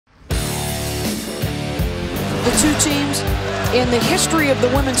the two teams in the history of the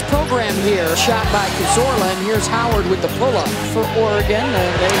women's program here. Shot by Cazorla, and here's Howard with the pull-up for Oregon.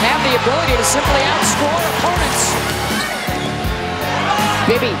 They have the ability to simply outscore opponents.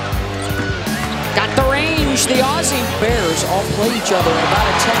 Bibby got the range. The Aussie Bears all play each other in about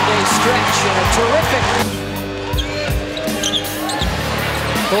a 10-day stretch, and a terrific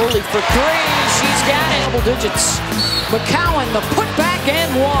Foley for three. She's got it. Double digits. McCowan, the putback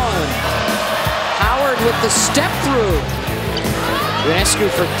and one. Howard with the step through. Ionescu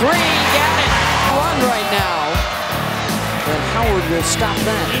for three. Got it. Run right now. And Howard will stop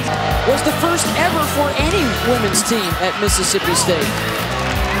that. Was the first ever for any women's team at Mississippi State.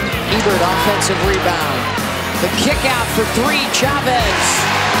 Ebert offensive rebound. The kick out for three. Chavez.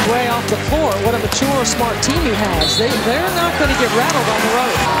 Way off the floor. What a mature, smart team he has. They're not going to get rattled on the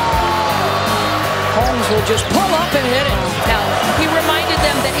road. Holmes will just pull up and hit it. Now, he reminded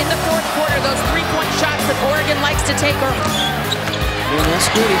them that in the fourth quarter, those three-point shots that Oregon likes to take are...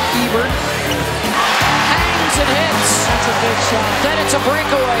 Ionescu to Ebert. Hangs and hits. That's a big shot. Then it's a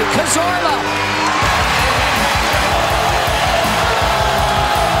breakaway. Cazorla.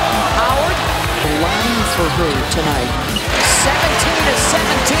 Howard. Line for her tonight.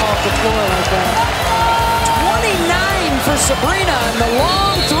 17-17. Off the floor like that. 29 for Sabrina, and the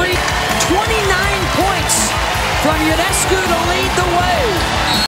long three. 29 points from Ionescu to lead the way.